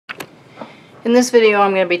In this video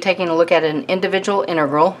I'm going to be taking a look at an individual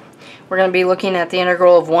integral. We're going to be looking at the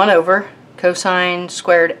integral of 1 over cosine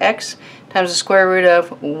squared x times the square root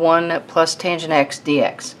of 1 plus tangent x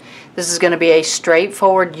dx. This is going to be a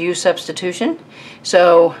straightforward U-substitution.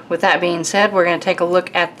 So with that being said, we're going to take a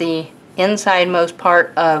look at the insidemost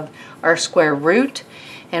part of our square root,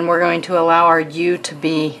 and we're going to allow our u to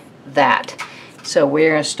be that. So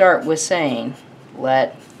we're going to start with saying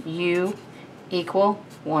let u equal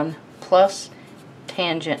 1 plus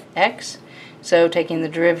tangent x. So taking the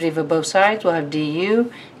derivative of both sides, we'll have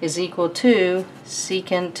du is equal to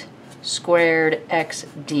secant squared x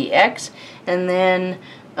dx. And then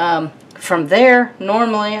from there,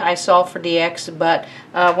 normally I solve for dx, but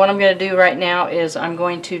what I'm going to do right now is I'm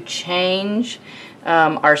going to change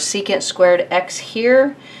our secant squared x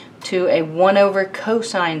here to a 1 over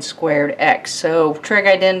cosine squared x. So trig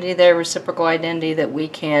identity there, reciprocal identity that we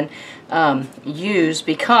can use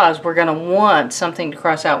because we're going to want something to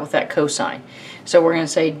cross out with that cosine. So we're going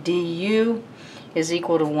to say du is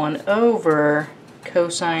equal to 1 over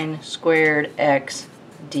cosine squared x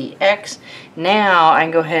dx. Now I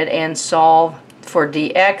can go ahead and solve for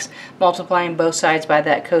dx, multiplying both sides by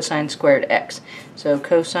that cosine squared x. So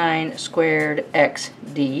cosine squared x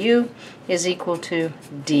du is equal to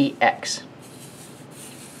dx.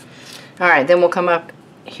 Alright, then we'll come up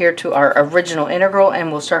here to our original integral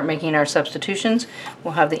and we'll start making our substitutions.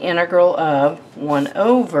 We'll have the integral of 1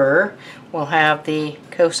 over, we'll have the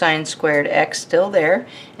cosine squared x still there,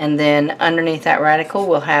 and then underneath that radical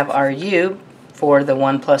we'll have our u for the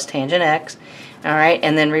 1 plus tangent x. Alright,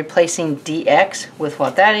 and then replacing dx with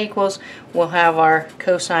what that equals, we'll have our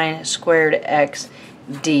cosine squared x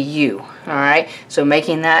du. Alright, so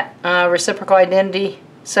making that reciprocal identity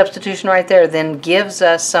substitution right there then gives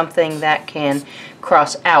us something that can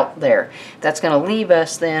cross out there. That's going to leave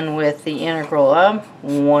us then with the integral of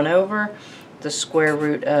 1 over the square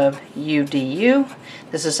root of u du.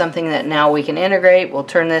 This is something that now we can integrate. We'll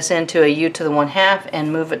turn this into a u to the 1/2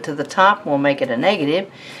 and move it to the top. We'll make it a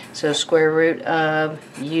negative. So square root of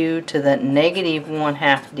u to the negative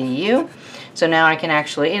 1/2 du. So now I can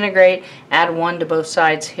actually integrate, add 1 to both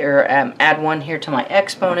sides here, add 1 here to my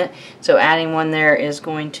exponent. So adding 1 there is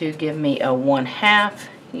going to give me a 1/2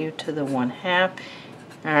 u to the 1/2.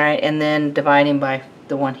 Alright, and then dividing by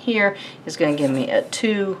the 1 here is going to give me a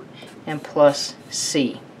 2 and plus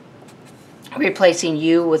c. Replacing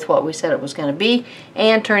u with what we said it was going to be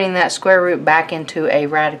and turning that square root back into a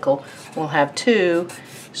radical, we'll have 2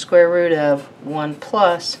 square root of 1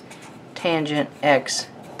 plus tangent x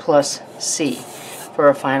plus c for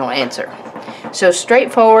a final answer. So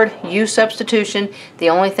straightforward u substitution. The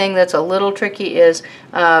only thing that's a little tricky is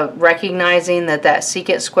recognizing that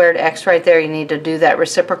secant squared x right there, you need to do that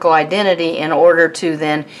reciprocal identity in order to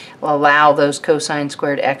then allow those cosine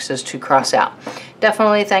squared x's to cross out.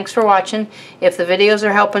 Definitely thanks for watching. If the videos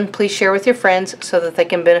are helping, please share with your friends so that they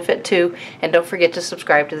can benefit too, and don't forget to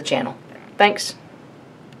subscribe to the channel. Thanks.